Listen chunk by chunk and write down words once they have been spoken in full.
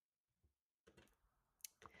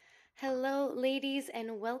Hello, ladies,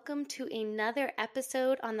 and welcome to another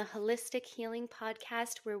episode on the Holistic Healing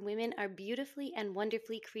Podcast where women are beautifully and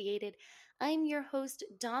wonderfully created. I'm your host,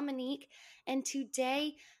 Dominique, and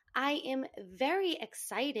today I am very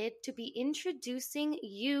excited to be introducing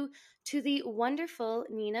you to the wonderful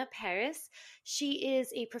Nina Perez. She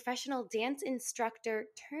is a professional dance instructor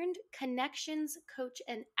turned connections coach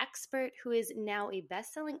and expert who is now a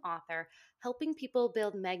best-selling author, helping people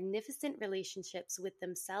build magnificent relationships with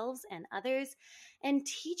themselves and others, and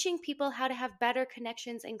teaching people how to have better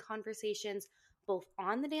connections and conversations both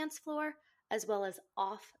on the dance floor as well as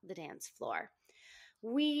off the dance floor.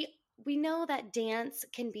 We know that dance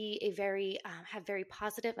can be have very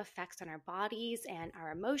positive effects on our bodies and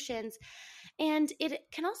our emotions, and it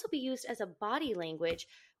can also be used as a body language,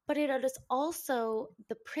 but it is also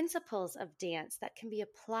the principles of dance that can be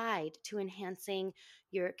applied to enhancing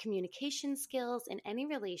your communication skills in any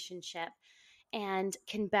relationship and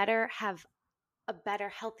can have a better,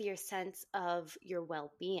 healthier sense of your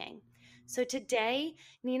well-being. So today,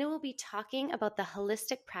 Nina will be talking about the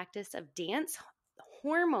holistic practice of dance,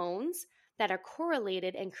 hormones that are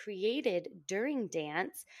correlated and created during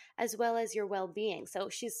dance, as well as your well-being. So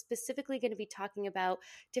she's specifically going to be talking about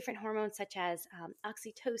different hormones such as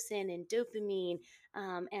oxytocin and dopamine,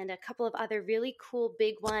 and a couple of other really cool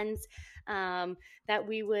big ones that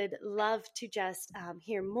we would love to just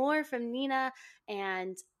hear more from Nina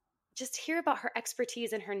and just hear about her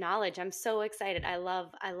expertise and her knowledge. I'm so excited. I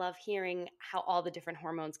love hearing how all the different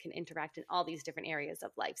hormones can interact in all these different areas of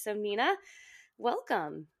life. So Nina,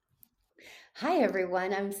 welcome. Hi,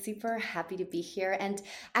 everyone. I'm super happy to be here and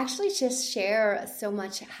actually just share so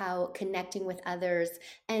much how connecting with others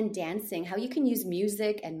and dancing, how you can use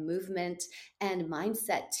music and movement and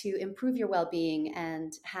mindset to improve your well-being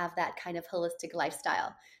and have that kind of holistic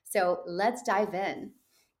lifestyle. So let's dive in.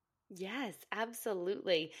 Yes,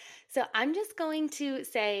 absolutely. So I'm just going to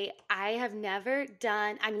say I've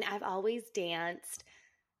always danced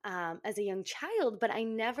as a young child, but I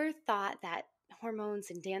never thought that hormones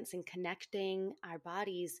and dance and connecting our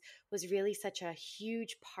bodies was really such a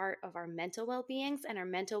huge part of our mental well-beings, and our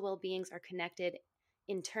mental well-beings are connected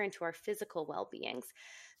in turn to our physical well-beings.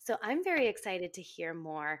 So I'm very excited to hear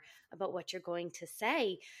more about what you're going to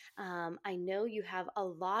say. I know you have a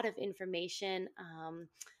lot of information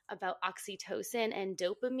about oxytocin and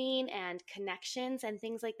dopamine and connections and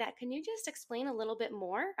things like that. Can you just explain a little bit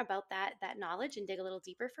more about that knowledge and dig a little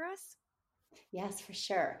deeper for us? Yes, for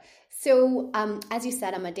sure. So, as you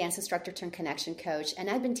said, I'm a dance instructor turned connection coach, and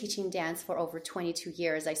I've been teaching dance for over 22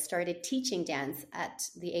 years. I started teaching dance at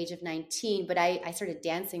the age of 19, but I started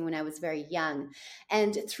dancing when I was very young.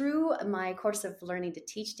 And through my course of learning to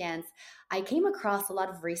teach dance, I came across a lot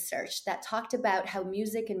of research that talked about how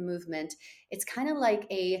music and movement, it's kind of like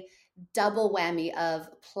a double whammy of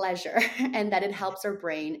pleasure and that it helps our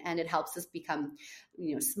brain and it helps us become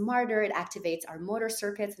smarter. It activates our motor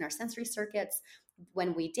circuits and our sensory circuits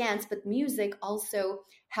when we dance, but music also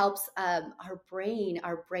helps our brain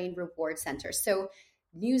reward center. So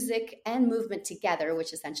music and movement together,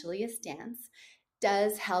 which essentially is dance,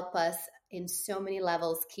 does help us in so many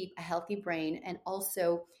levels keep a healthy brain, and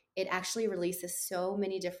also it actually releases so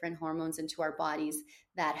many different hormones into our bodies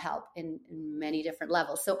that help in many different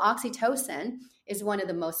levels. So oxytocin is one of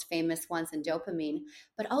the most famous ones, and dopamine,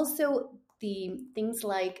 but also the things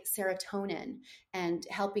like serotonin and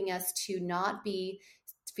helping us to not be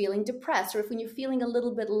feeling depressed, or if when you're feeling a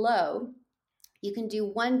little bit low, you can do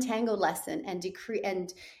one tango lesson and decrease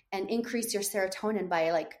and increase your serotonin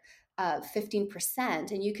by like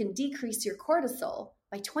 15%, and you can decrease your cortisol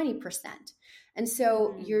by 20%. And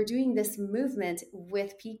so you're doing this movement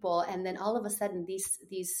with people, and then all of a sudden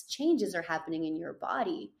these changes are happening in your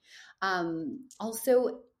body.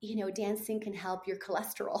 Also, dancing can help your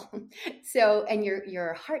cholesterol, and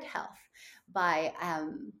your heart health by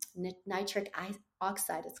nitric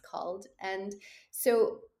oxide, it's called. And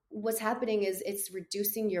so what's happening is it's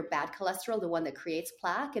reducing your bad cholesterol, the one that creates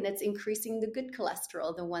plaque, and it's increasing the good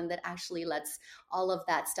cholesterol, the one that actually lets all of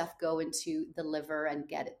that stuff go into the liver and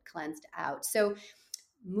get it cleansed out. So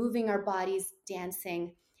moving our bodies,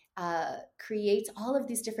 dancing, creates all of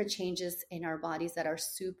these different changes in our bodies that are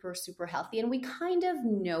super, super healthy. And we kind of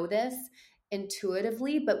know this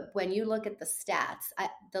intuitively, but when you look at the stats,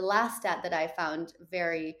 the last stat that I found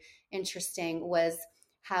very interesting was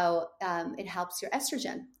how it helps your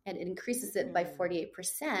estrogen, and it increases it by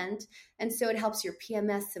 48%. And so it helps your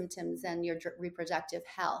PMS symptoms and your reproductive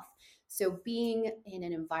health. So being in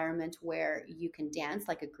an environment where you can dance,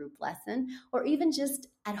 like a group lesson, or even just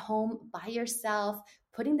at home by yourself,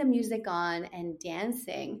 putting the music on and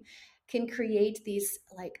dancing, can create these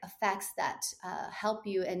like effects that help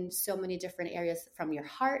you in so many different areas, from your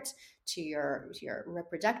heart to your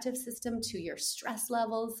reproductive system to your stress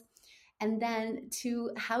levels, and then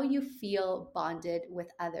to how you feel bonded with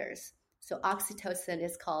others. So oxytocin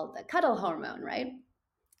is called the cuddle hormone, right?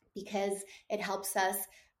 Because it helps us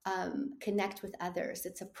connect with others.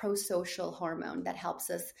 It's a pro-social hormone that helps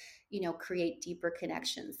us, create deeper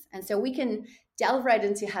connections. And so we can delve right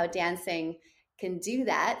into how dancing can do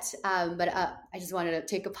that. But I just wanted to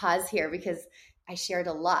take a pause here because I shared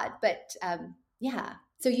a lot. But yeah.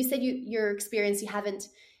 So you said your experience, have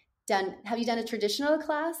you done a traditional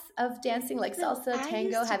class of dancing like So salsa, I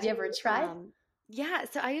tango? used to Have you do, ever tried? yeah,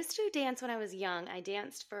 so I used to dance when I was young. I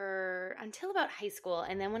danced for until about high school.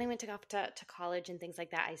 And then when I went to go off to college and things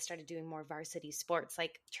like that, I started doing more varsity sports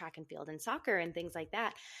like track and field and soccer and things like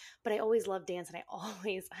that. But I always loved dance. And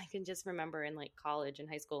I can just remember in like college and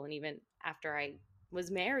high school and even after I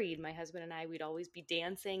was married, my husband and I, we'd always be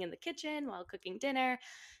dancing in the kitchen while cooking dinner.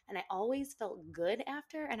 And I always felt good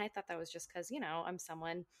after. And I thought that was just because, I'm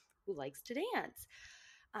someone who likes to dance.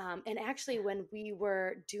 And actually, when we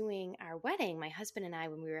were doing our wedding, my husband and I,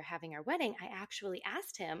 when we were having our wedding, I actually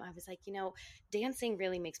asked him, I was like, dancing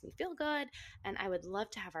really makes me feel good. And I would love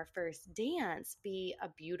to have our first dance be a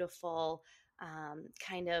beautiful,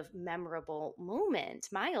 kind of memorable moment,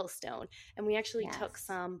 milestone. And we actually took Yes.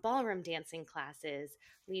 some ballroom dancing classes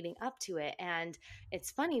leading up to it. And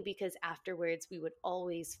it's funny because afterwards, we would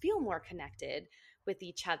always feel more connected with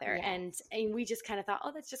each other, Yes. and we just kind of thought,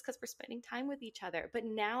 oh, that's just because we're spending time with each other. But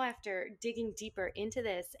now after digging deeper into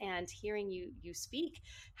this and hearing you speak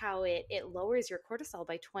how it lowers your cortisol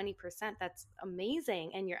by 20%, that's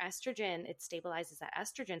amazing. And your estrogen, it stabilizes that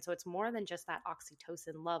estrogen, so it's more than just that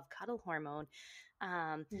oxytocin love cuddle hormone,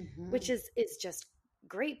 which Mm-hmm. is just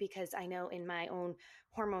great. Because I know in my own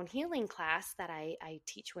hormone healing class that I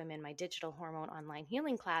teach women, my digital hormone online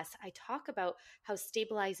healing class, I talk about how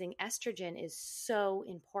stabilizing estrogen is so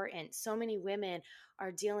important. So many women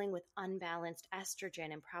are dealing with unbalanced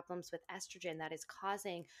estrogen and problems with estrogen that is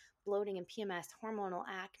causing bloating and PMS, hormonal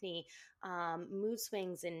acne, mood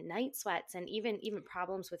swings and night sweats, and even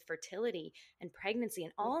problems with fertility and pregnancy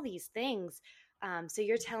and all these things. So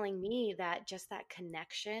you're telling me that just that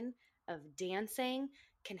connection of dancing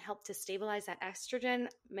can help to stabilize that estrogen.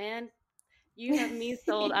 Man, you have me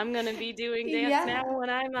sold. I'm going to be doing dance now Yeah.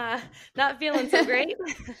 when I'm not feeling so great.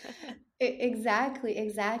 Exactly,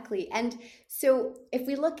 exactly. And so if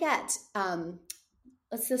we look at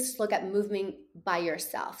let's just look at moving by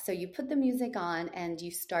yourself. So you put the music on and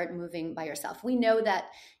you start moving by yourself. We know that,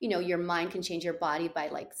 your mind can change your body by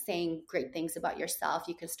like saying great things about yourself.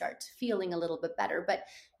 You can start feeling a little bit better, but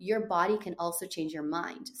your body can also change your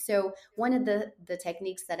mind. So one of the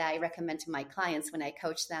techniques that I recommend to my clients when I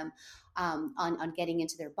coach them on getting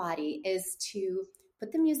into their body is to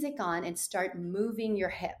put the music on and start moving your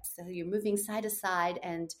hips. So you're moving side to side,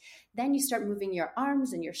 and then you start moving your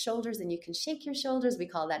arms and your shoulders, and you can shake your shoulders. We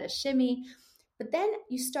call that a shimmy. But then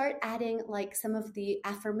you start adding like some of the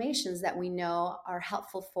affirmations that we know are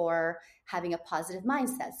helpful for having a positive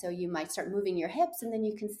mindset. So you might start moving your hips, and then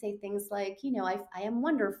you can say things like, I am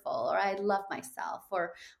wonderful, or I love myself,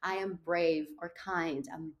 or I am brave, or kind,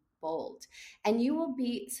 I'm bold. And you will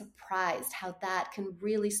be surprised how that can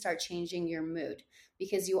really start changing your mood,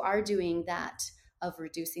 because you are doing that of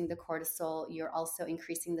reducing the cortisol. You're also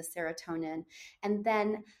increasing the serotonin. And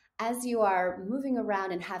then as you are moving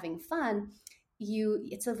around and having fun,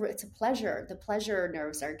 it's a pleasure. The pleasure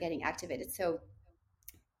nerves are getting activated. So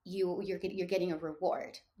you're getting a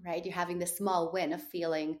reward, right? You're having this small win of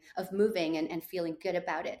feeling of moving and feeling good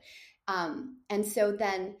about it. And so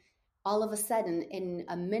then all of a sudden, in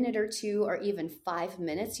a minute or two, or even 5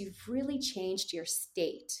 minutes, you've really changed your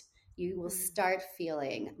state. You will Mm. start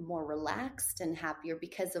feeling more relaxed and happier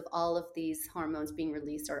because of all of these hormones being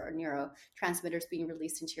released, or neurotransmitters being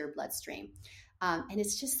released into your bloodstream. And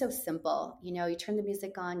it's just so simple. You turn the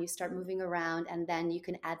music on, you start moving around, and then you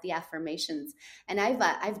can add the affirmations. And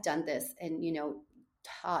I've done this and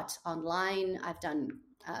taught online. I've done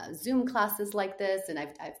Zoom classes like this, and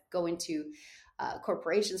I've go into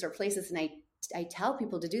corporations or places, and I tell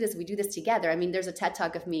people to do this. We do this together. I mean, there's a TED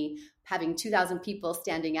talk of me having 2,000 people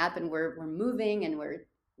standing up, and we're moving, and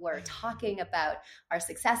we're talking about our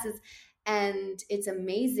successes. And it's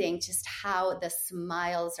amazing just how the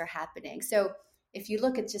smiles are happening. So if you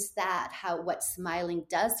look at just that, what smiling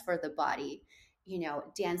does for the body,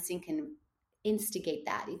 dancing can instigate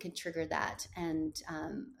that. It can trigger that, and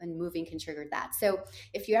moving can trigger that. So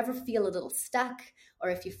if you ever feel a little stuck, or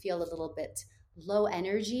if you feel a little bit low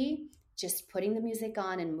energy, just putting the music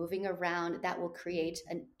on and moving around, that will create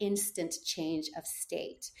an instant change of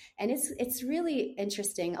state. And it's really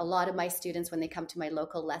interesting. A lot of my students, when they come to my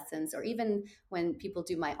local lessons, or even when people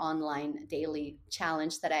do my online daily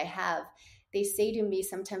challenge that I have, they say to me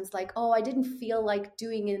sometimes like, oh, I didn't feel like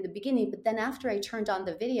doing it in the beginning, but then after I turned on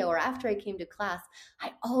the video or after I came to class,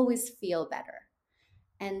 I always feel better.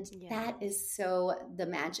 And Yeah. that is so the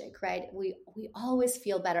magic, right? We always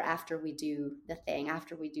feel better after we do the thing,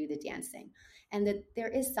 after we do the dancing. And that there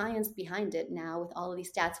is science behind it now with all of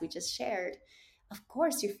these stats we just shared. Of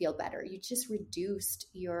course you feel better. You just reduced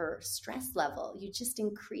your stress level. You just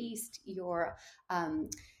increased your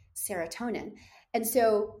serotonin. And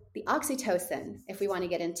so the oxytocin, if we want to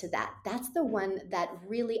get into that, that's the one that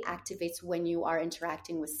really activates when you are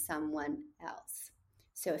interacting with someone else.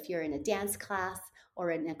 So if you're in a dance class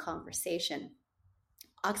or in a conversation,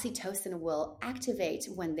 oxytocin will activate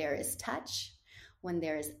when there is touch, when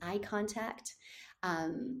there is eye contact.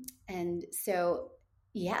 And so,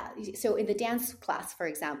 yeah, so in the dance class, for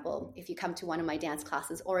example, if you come to one of my dance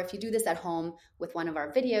classes, or if you do this at home with one of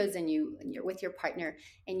our videos and you're with your partner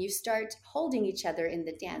and you start holding each other in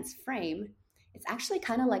the dance frame, it's actually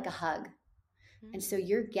kind of like a hug. And so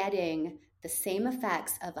you're getting the same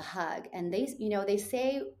effects of a hug. And they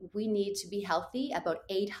say we need to be healthy about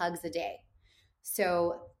 8 hugs a day.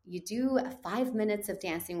 So you do 5 minutes of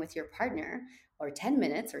dancing with your partner, or 10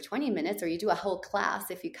 minutes or 20 minutes, or you do a whole class.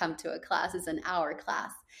 If you come to a class, it's an hour class.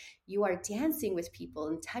 You are dancing with people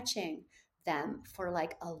and touching them for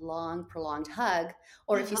like a long, prolonged hug.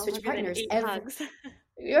 Or if you switch partners, hugs.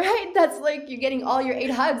 right, that's like you're getting all your 8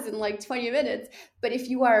 hugs in like 20 minutes. But if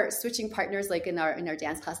you are switching partners, like in our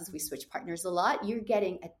dance classes, we switch partners a lot, you're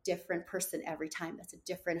getting a different person every time. That's a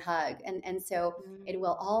different hug. And so it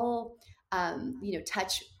will all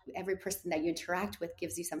touch every person that you interact with,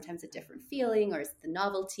 gives you sometimes a different feeling, or it's the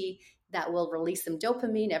novelty that will release some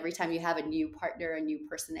dopamine every time you have a new partner, a new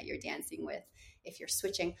person that you're dancing with, if you're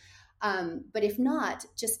switching. But if not,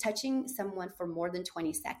 just touching someone for more than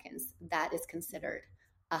 20 seconds, that is considered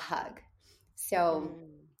a hug. So,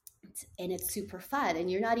 and it's super fun. And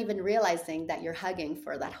you're not even realizing that you're hugging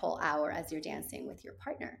for that whole hour as you're dancing with your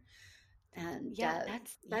partner. And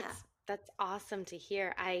that's awesome to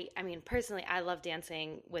hear. I mean, personally, I love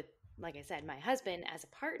dancing with, like I said, my husband as a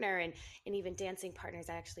partner, and even dancing partners.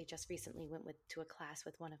 I actually just recently went to a class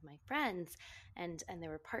with one of my friends, and there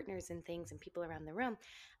were partners and things and people around the room.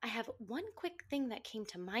 I have one quick thing that came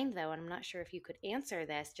to mind though, and I'm not sure if you could answer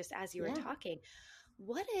this just as you were talking.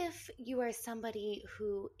 What if you are somebody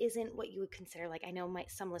who isn't what you would consider, like, I know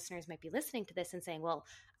some listeners might be listening to this and saying, well,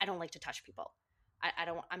 I don't like to touch people.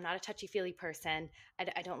 I'm not a touchy-feely person.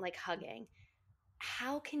 I don't like hugging.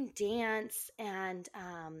 How can dance and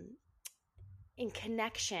in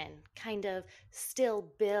connection kind of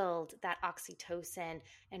still build that oxytocin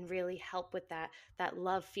and really help with that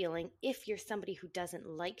love feeling if you're somebody who doesn't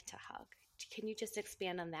like to hug? Can you just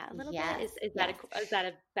expand on that a little bit? Is that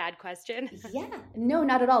a bad question? Yeah, no,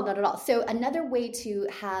 not at all, not at all. So another way to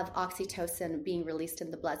have oxytocin being released in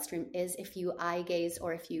the bloodstream is if you eye gaze,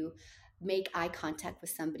 or if you make eye contact with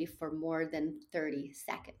somebody for more than 30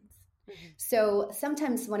 seconds. So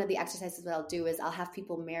sometimes one of the exercises that I'll do is I'll have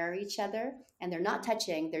people mirror each other, and they're not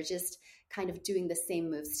touching, they're just kind of doing the same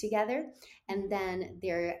moves together. And then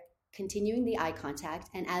they're continuing the eye contact.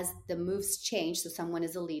 And as the moves change, so someone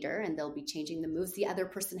is a leader and they'll be changing the moves, the other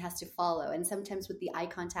person has to follow. And sometimes with the eye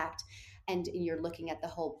contact and you're looking at the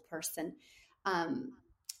whole person,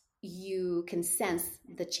 you can sense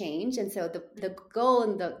the change. And so the goal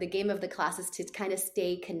and the game of the class is to kind of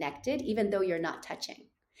stay connected, even though you're not touching.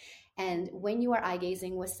 And when you are eye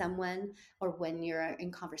gazing with someone, or when you're in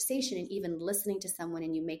conversation and even listening to someone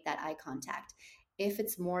and you make that eye contact, if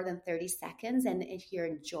it's more than 30 seconds and if you're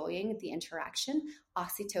enjoying the interaction,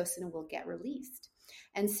 oxytocin will get released.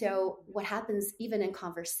 And so what happens even in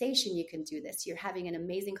conversation, you can do this. You're having an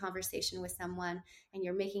amazing conversation with someone and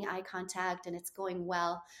you're making eye contact and it's going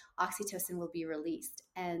well, oxytocin will be released.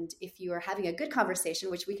 And if you are having a good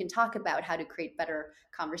conversation, which we can talk about how to create better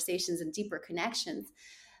conversations and deeper connections,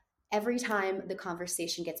 every time the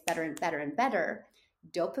conversation gets better and better and better,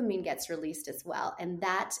 dopamine gets released as well. And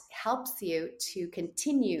that helps you to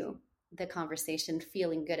continue the conversation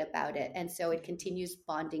feeling good about it. And so it continues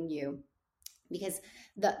bonding you, because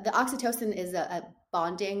the oxytocin is a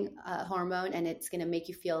bonding hormone, and it's going to make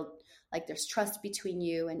you feel like there's trust between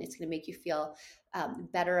you, and it's going to make you feel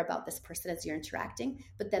better about this person as you're interacting.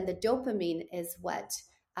 But then the dopamine is what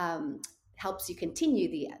helps you continue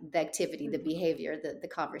the activity, the behavior, the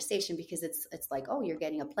conversation, because it's like, oh, you're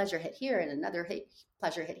getting a pleasure hit here and another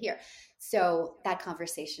pleasure hit here. So that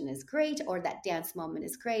conversation is great, or that dance moment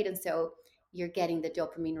is great. And so you're getting the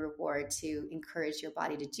dopamine reward to encourage your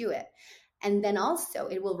body to do it. And then also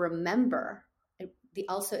it will remember,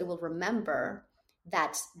 it will remember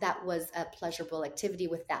that that was a pleasurable activity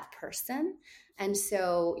with that person. And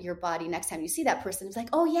so your body, next time you see that person, is like,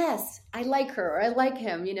 oh yes, I like her, or I like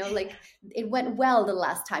him, like it went well the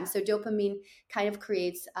last time. So dopamine kind of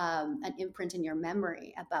creates an imprint in your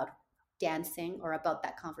memory about dancing, or about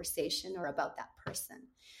that conversation, or about that person.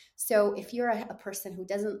 So if you're a person who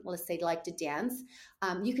doesn't, let's say, like to dance,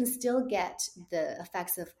 you can still get the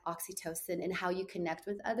effects of oxytocin and how you connect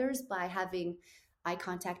with others by having eye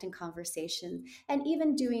contact and conversation, and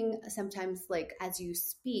even doing sometimes, like as you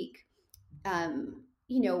speak,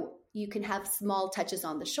 you can have small touches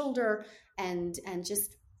on the shoulder, and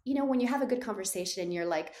just, when you have a good conversation and you're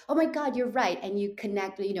like, oh my God, you're right. And you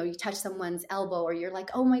connect, you touch someone's elbow, or you're like,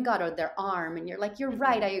 oh my God, or their arm. And you're like, you're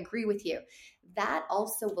right. I agree with you. That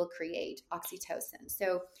also will create oxytocin.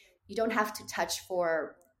 So you don't have to touch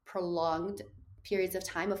for prolonged periods of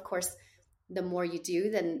time. Of course, the more you do,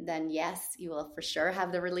 then yes, you will for sure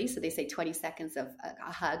have the release. So they say 20 seconds of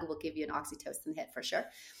a hug will give you an oxytocin hit for sure.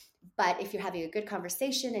 But if you're having a good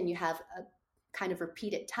conversation and you have a kind of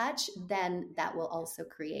repeated touch, then that will also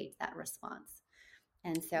create that response.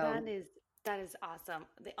 And so that is awesome.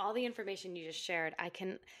 All the information you just shared,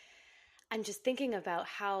 I'm just thinking about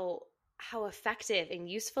how effective and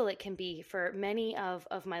useful it can be for many of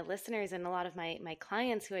my listeners and a lot of my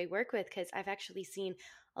clients who I work with, because I've actually seen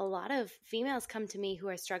a lot of females come to me who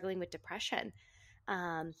are struggling with depression.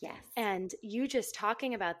 Yes. And you just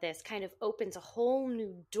talking about this kind of opens a whole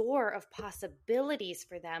new door of possibilities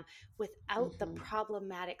for them without the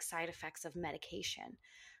problematic side effects of medication.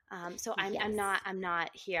 So I'm Yes. not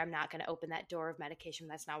here. I'm not going to open that door of medication.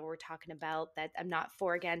 That's not what we're talking about. That I'm not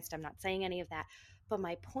for, against. I'm not saying any of that. But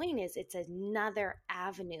my point is, it's another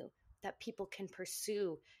avenue that people can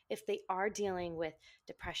pursue if they are dealing with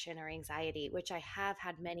depression or anxiety, which I have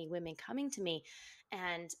had many women coming to me.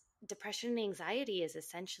 And depression and anxiety is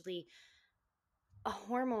essentially a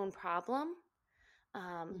hormone problem.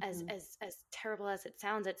 As terrible as it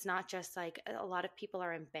sounds, it's not just like, a lot of people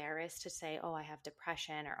are embarrassed to say, oh, I have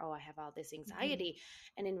depression, or oh, I have all this anxiety.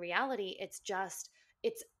 And in reality, it's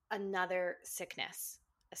another sickness.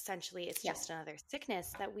 Essentially, it's just another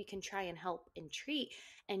sickness that we can try and help and treat.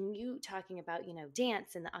 And you talking about,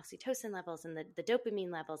 dance and the oxytocin levels and the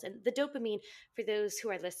dopamine levels. And the dopamine, for those who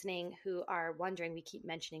are listening who are wondering, we keep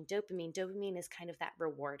mentioning dopamine. Dopamine is kind of that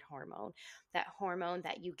reward hormone, that hormone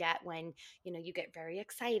that you get when, you get very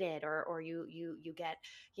excited, or you get,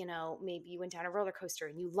 maybe you went down a roller coaster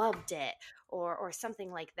and you loved it, or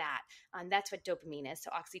something like that. That's what dopamine is.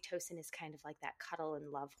 So oxytocin is kind of like that cuddle and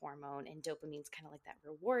love hormone, and dopamine is kind of like that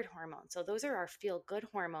reward hormone. So those are our feel-good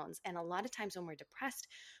hormones. And a lot of times when we're depressed,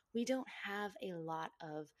 we don't have a lot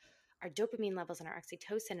of our dopamine levels, and our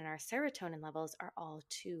oxytocin and our serotonin levels are all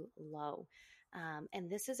too low. And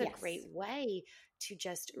this is a great way to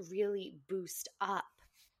just really boost up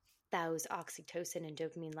those oxytocin and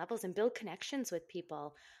dopamine levels and build connections with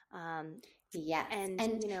people. Yes. And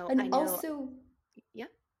and I know, also, yeah.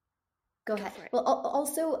 Go ahead. Well,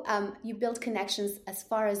 also, you build connections as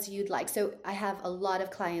far as you'd like. So I have a lot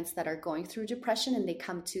of clients that are going through depression, and they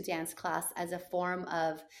come to dance class as a form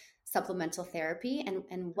of supplemental therapy.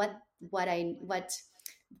 And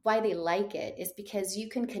why they like it is because you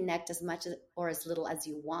can connect as much or as little as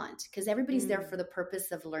you want, because everybody's there for the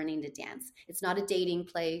purpose of learning to dance. It's not a dating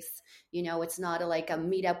place, it's not like a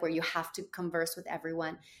meetup where you have to converse with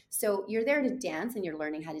everyone. So you're there to dance, and you're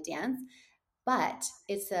learning how to dance. But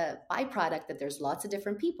it's a byproduct that there's lots of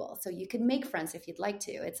different people. So you could make friends if you'd like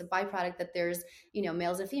to. It's a byproduct that there's,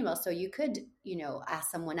 males and females. So you could,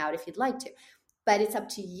 ask someone out if you'd like to. But it's up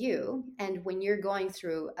to you. And when you're going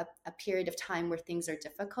through a period of time where things are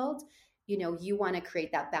difficult, you want to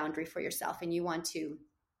create that boundary for yourself, and you want to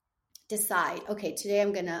decide, okay, today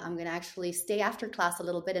I'm gonna actually stay after class a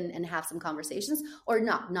little bit and have some conversations, or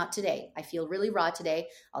not today. I feel really raw today.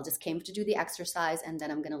 I'll just came to do the exercise, and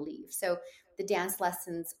then I'm gonna leave. So the dance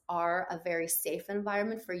lessons are a very safe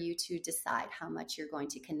environment for you to decide how much you're going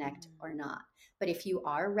to connect or not. But if you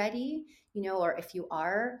are ready, or if you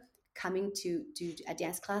are coming to do a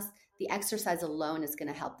dance class, the exercise alone is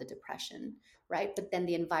going to help the depression, right? But then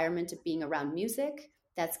the environment of being around music,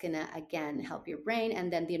 that's going to, again, help your brain.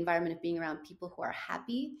 And then the environment of being around people who are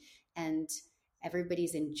happy and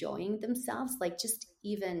everybody's enjoying themselves. Like, just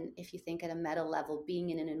even if you think at a meta level, being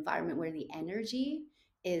in an environment where the energy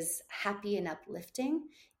is happy and uplifting,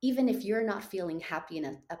 even if you're not feeling happy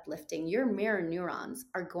and uplifting, your mirror neurons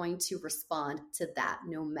are going to respond to that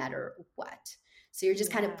no matter what. So you're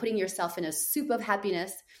just kind of Yeah. putting yourself in a soup of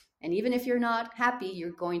happiness. And even if you're not happy,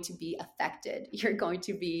 you're going to be affected. You're going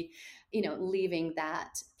to be, leaving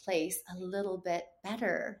that place a little bit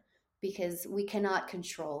better, because we cannot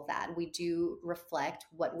control that. We do reflect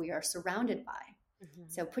what we are surrounded by. Hmm.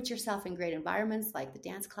 So put yourself in great environments like the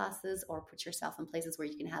dance classes, or put yourself in places where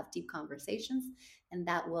you can have deep conversations, and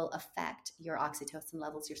that will affect your oxytocin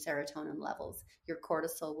levels, your serotonin levels, your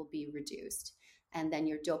cortisol will be reduced, and then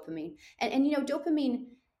your dopamine. And dopamine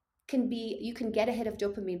can be, you can get a hit of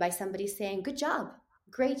dopamine by somebody saying, good job,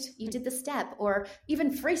 great, you did the step, or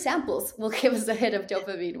even free samples will give us a hit of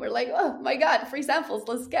dopamine. We're like, oh my God, free samples,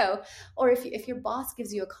 let's go. Or if your boss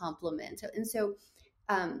gives you a compliment. And so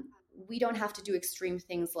um, we don't have to do extreme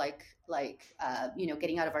things like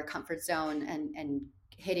getting out of our comfort zone and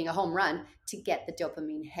hitting a home run to get the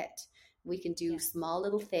dopamine hit. We can do Yes. small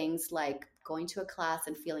little things like going to a class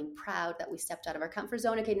and feeling proud that we stepped out of our comfort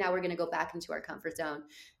zone. Okay, now we're going to go back into our comfort zone,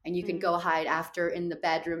 and you can go Mm. hide after in the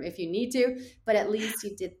bedroom if you need to, but at least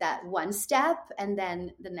you did that one step, and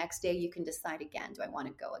then the next day you can decide again, do I want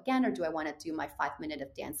to go again, or do I want to do my 5 minute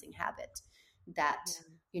of dancing habit that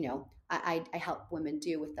Yeah. I help women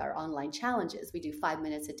do with our online challenges. We do 5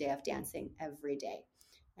 minutes a day of dancing every day.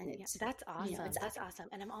 And Yeah, it's, that's awesome. it's, That's awesome.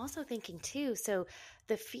 And I'm also thinking too, so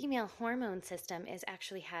the female hormone system is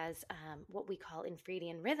actually has what we call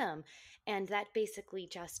infradian rhythm. And that basically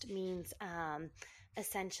just means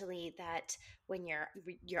essentially that when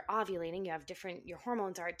you're ovulating, you have different, your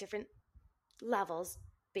hormones are at different levels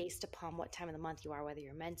based upon what time of the month you are, whether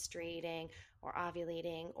you're menstruating or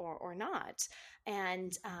ovulating or not.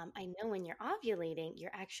 And I know when you're ovulating,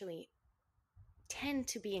 you're actually tend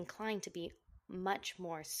to be inclined to be much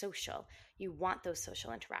more social. You want those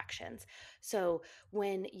social interactions. So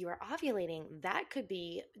when you're ovulating, that could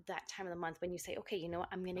be that time of the month when you say, okay, you know what,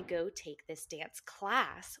 I'm going to go take this dance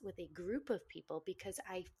class with a group of people because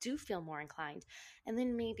I do feel more inclined. And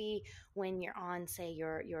then maybe when you're on, say,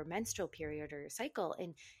 your menstrual period or your cycle,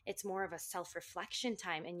 and it's more of a self-reflection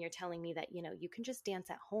time, and you're telling me that, you can just dance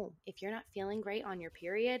at home. If you're not feeling great on your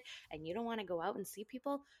period and you don't want to go out and see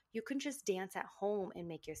people, you can just dance at home and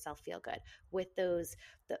make yourself feel good with those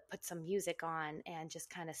that put some music on and just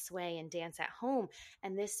kind of sway and dance at home.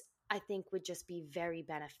 And this, I think, would just be very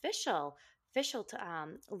beneficial to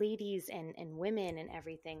ladies and women and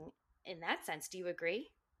everything in that sense. Do you agree?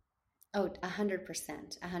 Oh,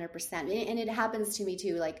 100%, 100%. And it happens to me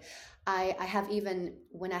too. Like I have, even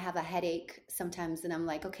when I have a headache sometimes, and I'm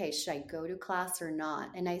like, okay, should I go to class or not?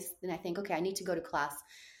 And I think, okay, I need to go to class.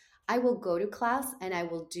 I will go to class and I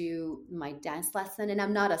will do my dance lesson, and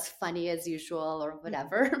I'm not as funny as usual or Mhm.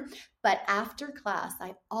 whatever. But after class,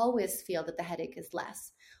 I always feel that the headache is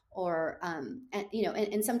less. Or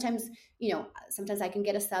and sometimes I can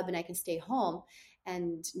get a sub and I can stay home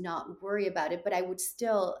and not worry about it, but I would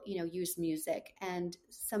still, use music and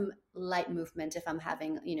some light movement. If I'm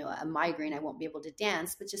having, a migraine, I won't be able to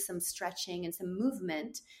dance, but just some stretching and some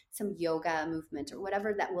movement, some yoga movement or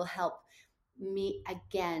whatever that will help me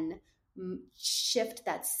again shift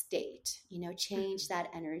that state, change Mhm.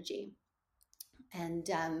 that energy. And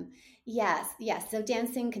yes, so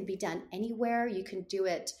dancing can be done anywhere. You can do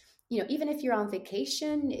it, even if you're on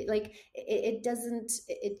vacation. It doesn't,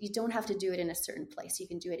 you don't have to do it in a certain place. You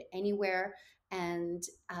can do it anywhere. And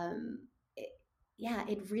it, yeah,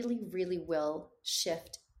 it really, really will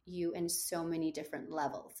shift you in so many different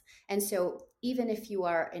levels. And so even if you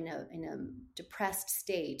are in a depressed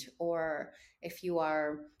state, or if you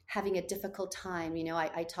are having a difficult time,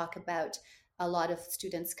 I talk about, a lot of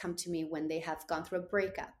students come to me when they have gone through a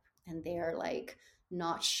breakup and they are like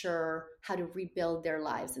not sure how to rebuild their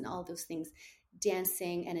lives and all those things.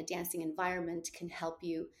 Dancing and a dancing environment can help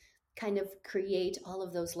you kind of create all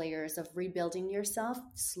of those layers of rebuilding yourself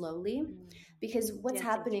slowly. Mm. Because what's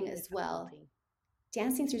Dancing happening through as well, difficulty.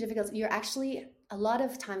 dancing through difficulty, you're actually, a lot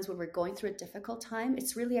of times when we're going through a difficult time,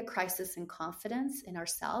 it's really a crisis in confidence in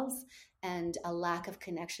ourselves and a lack of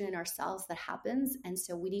connection in ourselves that happens. And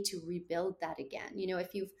so we need to rebuild that again.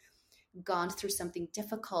 If you've gone through something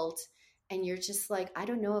difficult and you're just like, I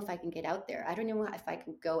don't know if I can get out there, I don't know if I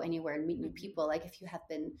can go anywhere and meet new Mhm. people. Like if you have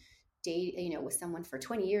been with someone for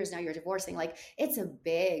 20 years, now you're divorcing, like it's a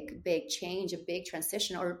big change, a big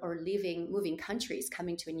transition, or moving countries,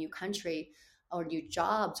 coming to a new country, or new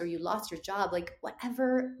jobs, or you lost your job, like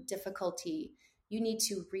whatever difficulty, you need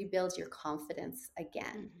to rebuild your confidence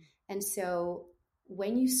again. Mhm. And so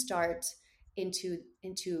when you start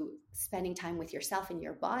into spending time with yourself and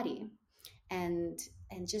your body, and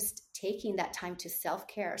and just taking that time to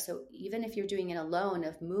self-care. So even if you're doing it alone,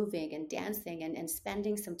 of moving and dancing and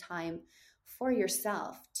spending some time for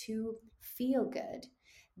yourself to feel good,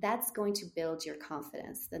 that's going to build your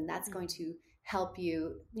confidence. Then that's going to help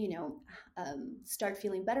you, start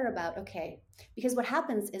feeling better about, okay, because what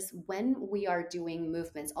happens is when we are doing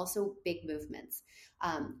movements, also big movements,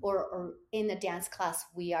 or in a dance class,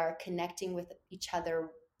 we are connecting with each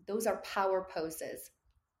other. Those are power poses.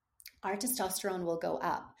 Our testosterone will go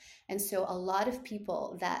up. And so a lot of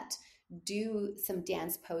people that do some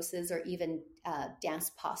dance poses or even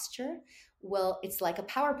dance posture, well, it's like a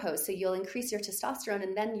power pose. So you'll increase your testosterone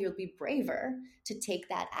and then you'll be braver to take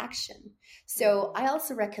that action. So I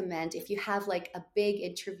also recommend, if you have like a big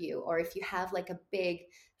interview or if you have like a big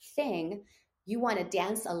thing, you want to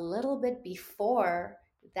dance a little bit before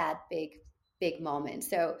that big moment.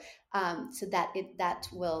 So that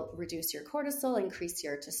will reduce your cortisol, increase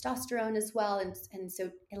your testosterone as well, and so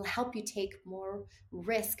it'll help you take more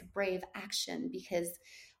risk, brave action because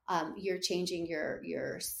you're changing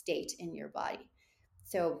your state in your body.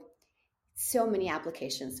 So many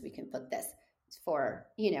applications we can put this for,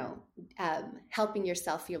 helping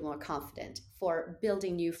yourself feel more confident, for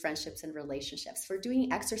building new friendships and relationships, for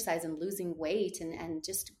doing exercise and losing weight and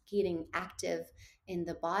just getting active in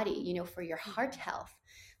the body, for your heart health,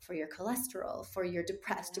 for your cholesterol, for your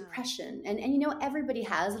depression. And everybody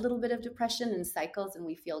has a little bit of depression and cycles, and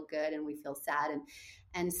we feel good and we feel sad.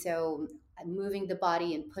 And so moving the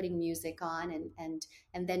body and putting music on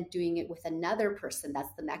and then doing it with another person,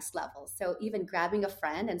 that's the next level. So even grabbing a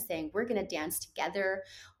friend and saying, we're going to dance together,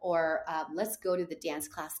 or let's go to the dance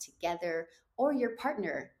class together, or your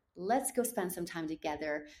partner, let's go spend some time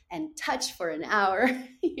together and touch for an hour,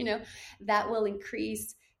 that will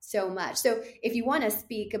increase so much. So if you want to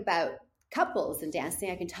speak about couples and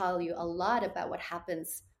dancing, I can tell you a lot about what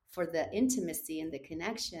happens for the intimacy and the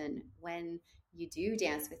connection when you do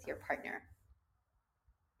dance with your partner.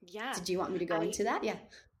 Yeah. Did you want me to go into that? Yeah.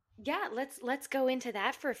 Yeah, let's go into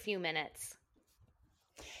that for a few minutes.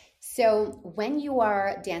 So when you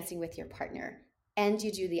are dancing with your partner and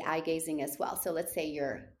you do the eye gazing as well. So let's say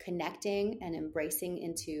you're connecting and embracing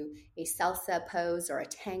into a salsa pose or a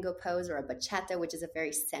tango pose or a bachata, which is a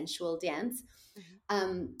very sensual dance.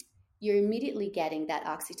 You're immediately getting that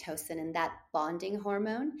oxytocin and that bonding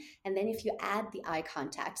hormone. And then if you add the eye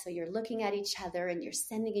contact, so you're looking at each other and you're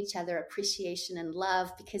sending each other appreciation and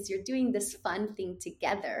love because you're doing this fun thing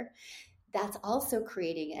together, that's also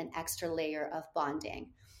creating an extra layer of bonding.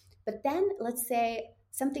 But then let's say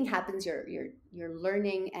something happens, you're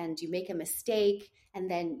learning and you make a mistake and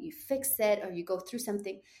then you fix it, or you go through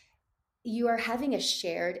something. You are having a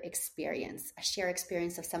shared experience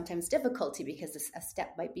of sometimes difficulty because a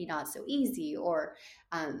step might be not so easy, or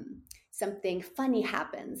something funny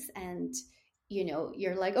happens and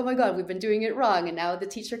you're like, oh my God, we've been doing it wrong, and now the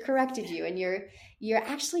teacher corrected you, and you're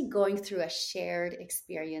actually going through a shared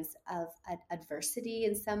experience of adversity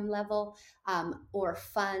in some level, or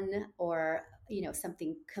fun, or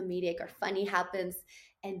something comedic or funny happens,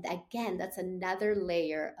 and again, that's another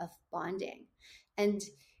layer of bonding. And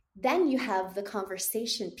then you have the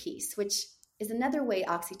conversation piece, which is another way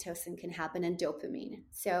oxytocin can happen, and dopamine.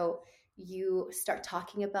 So you start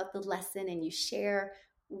talking about the lesson and you share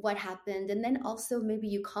what happened. And then also maybe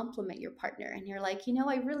you compliment your partner and you're like,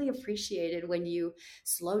 I really appreciated when you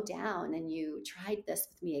slowed down and you tried this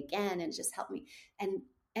with me again and just helped me. And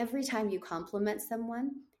every time you compliment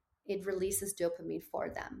someone, it releases dopamine for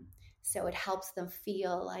them. So it helps them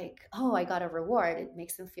feel like, oh, I got a reward. It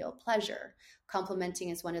makes them feel pleasure. Complimenting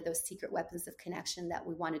is one of those secret weapons of connection that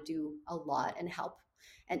we want to do a lot and help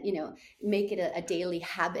and, make it a daily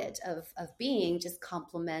habit of being, just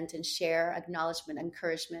compliment and share acknowledgement,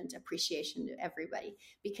 encouragement, appreciation to everybody,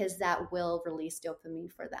 because that will release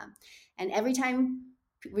dopamine for them. And every time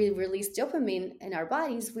we release dopamine in our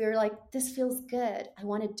bodies, we're like, this feels good. I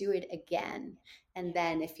want to do it again. And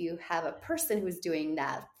then if you have a person who's doing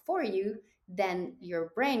that for you, then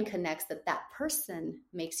your brain connects that person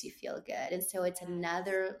makes you feel good. And so it's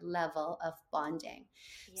another level of bonding.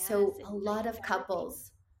 Yes, so a lot of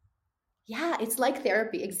couples, it's like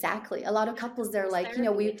therapy. Exactly. A lot of couples, they're like,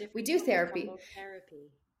 we do therapy.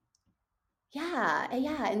 Yeah.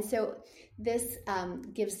 And so this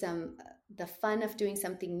gives them the fun of doing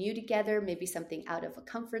something new together, maybe something out of a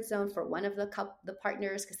comfort zone for one of the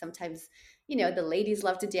partners, because sometimes, the ladies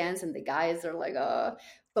love to dance and the guys are like, oh.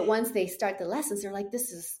 But once they start the lessons, they're like,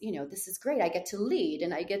 this is great. I get to lead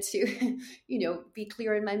and I get to, be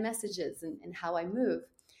clear in my messages and how I move.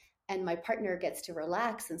 And my partner gets to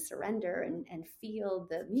relax and surrender and feel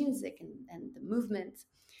the music and the movement.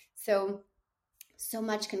 So so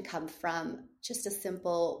much can come from just a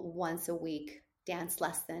simple once a week dance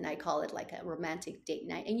lesson. I call it like a romantic date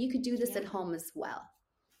night. And you could do this Yeah. at home as well.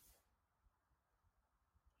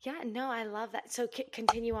 Yeah, no, I love that. So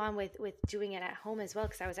continue on with doing it at home as well,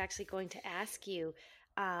 because I was actually going to ask you,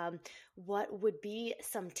 um, what would be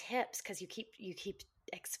some tips? Because you keep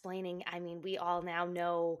explaining. I mean, we all now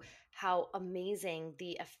know how amazing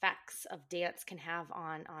the effects of dance can have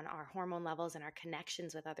on our hormone levels and our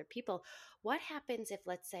connections with other people. What happens if,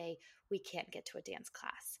 let's say, we can't get to a dance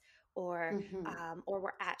class, or Mm-hmm.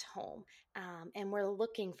 we're at home, and we're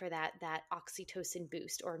looking for that oxytocin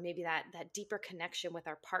boost, or maybe that deeper connection with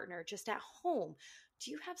our partner just at home?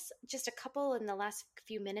 Do you have just a couple, in the last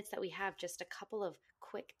few minutes that we have, just a couple of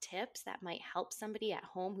quick tips that might help somebody at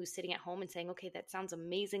home who's sitting at home and saying, okay, that sounds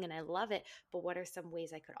amazing and I love it, but what are some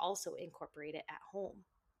ways I could also incorporate it at home?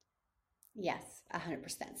 Yes,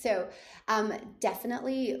 100%. So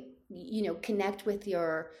definitely, connect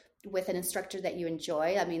with an instructor that you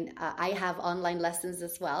enjoy. I mean, I have online lessons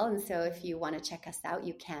as well, and so if you want to check us out,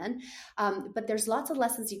 you can. But there's lots of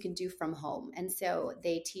lessons you can do from home, and so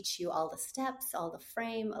they teach you all the steps, all the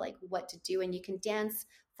frame, like what to do, and you can dance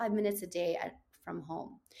 5 minutes a day from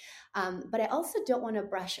home. But I also don't want to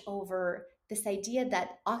brush over this idea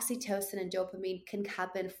that oxytocin and dopamine can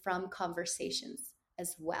happen from conversations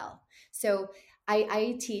as well. So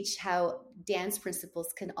I teach how dance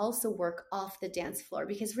principles can also work off the dance floor,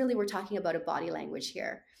 because really we're talking about a body language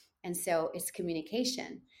here. And so it's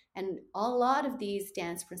communication. And a lot of these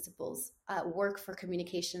dance principles work for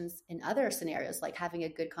communications in other scenarios, like having a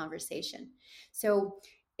good conversation. So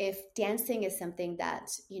if dancing is something that,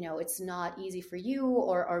 it's not easy for you,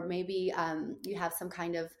 or maybe you have some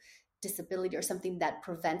kind of disability or something that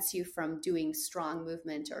prevents you from doing strong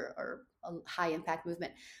movement, or a high impact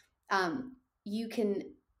movement, you can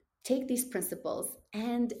take these principles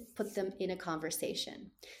and put them in a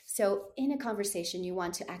conversation. So in a conversation, you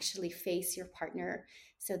want to actually face your partner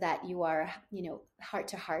so that you are, heart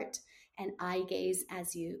to heart and eye gaze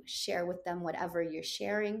as you share with them whatever you're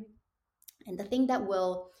sharing. And the thing that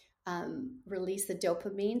will release the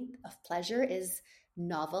dopamine of pleasure is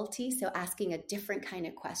novelty. So asking a different kind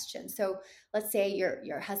of question. So let's say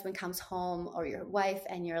your husband comes home, or your wife,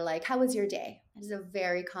 and you're like, how was your day? That is a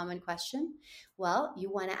very common question. Well, you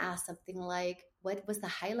want to ask something like, what was the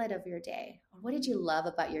highlight of your day? Or what did you love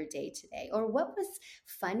about your day today? Or what was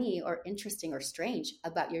funny or interesting or strange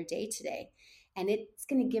about your day today? And it's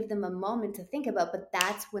going to give them a moment to think about, but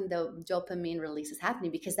that's when the dopamine release is happening,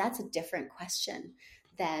 because that's a different question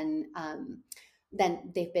than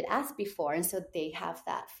they've been asked before. And so they have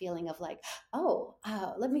that feeling of like, oh,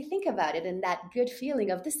 let me think about it. And that good feeling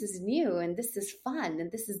of this is new and this is fun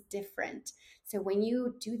and this is different. So when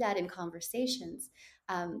you do that in conversations,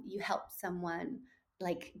 you help someone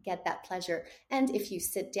like get that pleasure. And if you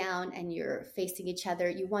sit down and you're facing each other,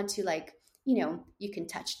 you want to like, you can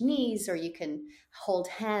touch knees or you can hold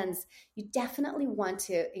hands. You definitely want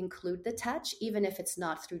to include the touch, even if it's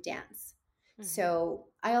not through dance. Mm-hmm. So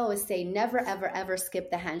I always say never, ever, ever skip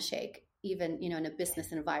the handshake, even, in a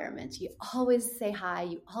business environment. You always say hi.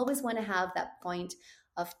 You always want to have that point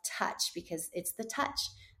of touch, because it's the touch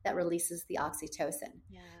that releases the oxytocin.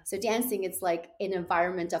 Yeah. So dancing, it's like an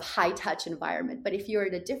environment of high touch environment. But if you're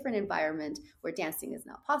in a different environment where dancing is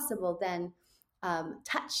not possible, then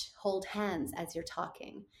touch, hold hands as you're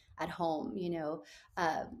talking at home,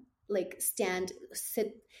 like stand,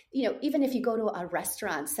 sit, even if you go to a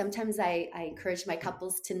restaurant, sometimes I encourage my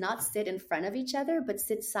couples to not sit in front of each other, but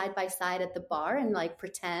sit side by side at the bar and like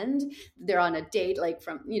pretend they're on a date, like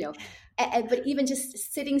but even just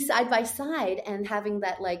sitting side by side and having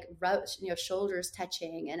that like, shoulders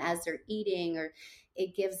touching, and as they're eating, or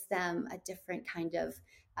it gives them a different kind of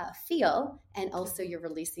feel. And also you're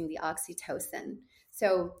releasing the oxytocin.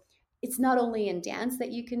 So it's not only in dance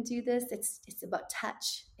that you can do this. It's about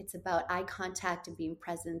touch. It's about eye contact and being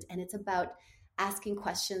present. And it's about asking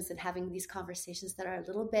questions and having these conversations that are a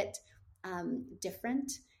little bit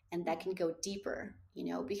different and that can go deeper,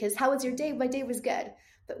 because how was your day? My day was good.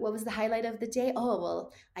 But what was the highlight of the day? Oh,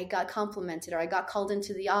 well, I got complimented, or I got called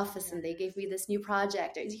into the office and they gave me this new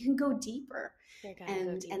project. You can go deeper You're gonna go deeper,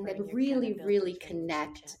 and then and you're gonna really, build really those connect.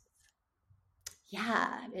 relationships.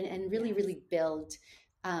 Yeah. And really, Yes. really build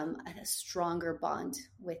a stronger bond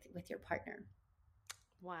with your partner.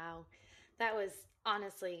 Wow. That was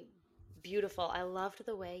honestly beautiful. I loved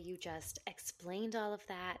the way you just explained all of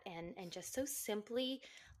that, and just so simply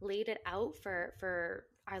laid it out for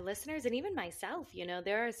our listeners and even myself,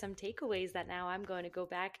 there are some takeaways that now I'm going to go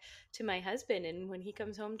back to my husband. And when he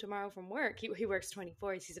comes home tomorrow from work, he works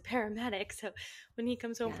 24 hours, he's a paramedic. So when he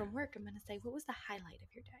comes home Yeah. from work, I'm going to say, what was the highlight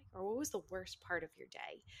of your day? Or what was the worst part of your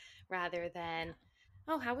day? Rather than,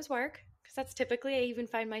 oh, how was work? Because that's typically, I even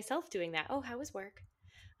find myself doing that. Oh, how was work?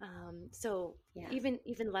 So Yeah. even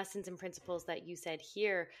lessons and principles that you said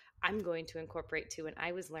here, I'm going to incorporate too, and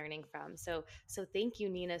I was learning from. So thank you,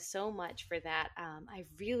 Nina, so much for that. I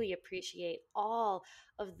really appreciate all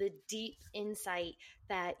of the deep insight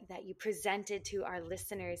that you presented to our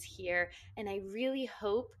listeners here, and I really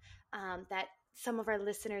hope that some of our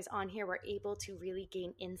listeners on here were able to really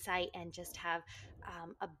gain insight and just have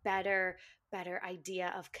a better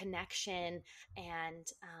idea of connection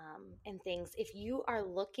and things. If you are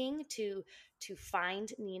looking to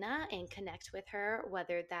find Nina and connect with her,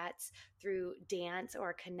 whether that's through dance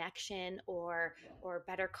or connection or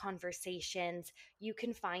better conversations, you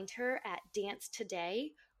can find her at Dance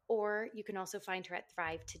Today. Or you can also find her at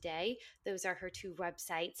Thrive Today. Those are her two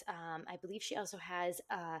websites. I believe she also has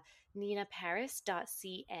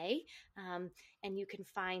ninaparis.ca. And you can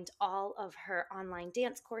find all of her online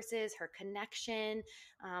dance courses, her connection,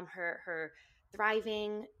 her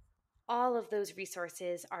thriving, all of those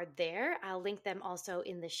resources are there. I'll link them also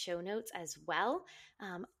in the show notes as well.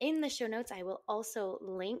 In the show notes, I will also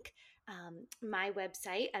link my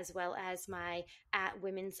website as well as my at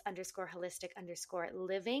women's underscore holistic underscore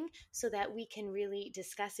living so that we can really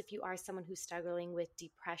discuss if you are someone who's struggling with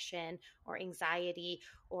depression or anxiety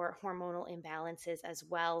or hormonal imbalances as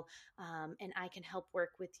well. And I can help work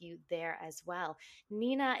with you there as well.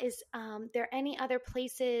 Nina, is there any other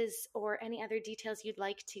places or any other details you'd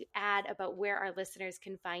like to add about where our listeners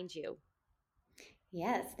can find you?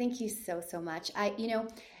 Yes, thank you so much.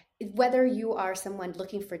 Whether you are someone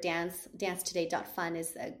looking for dancetoday.fun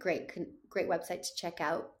is a great website to check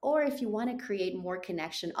out. Or if you want to create more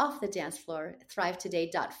connection off the dance floor,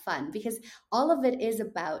 thrivetoday.fun, because all of it is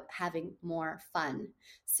about having more fun.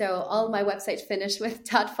 So all my websites finish with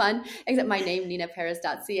 .fun, except my name,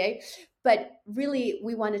 ninaparis.ca. But really,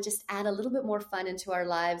 we want to just add a little bit more fun into our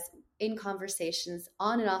lives in conversations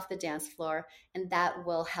on and off the dance floor, and that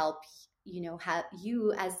will help have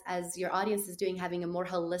you as your audience is doing, having a more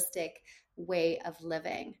holistic way of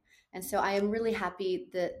living. And so I am really happy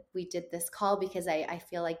that we did this call, because I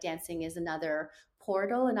feel like dancing is another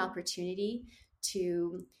portal and opportunity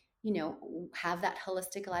to have that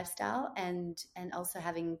holistic lifestyle, and also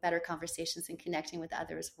having better conversations and connecting with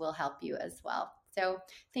others will help you as well. So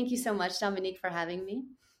thank you so much, Dominique, for having me.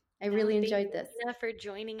 I No, really thank enjoyed you, this. Nina, for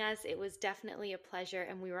joining us. It was definitely a pleasure,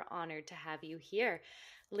 and we were honored to have you here.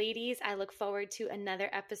 Ladies, I look forward to another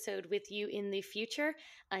episode with you in the future.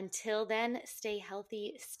 Until then, stay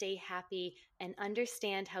healthy, stay happy, and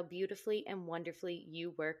understand how beautifully and wonderfully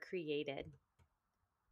you were created.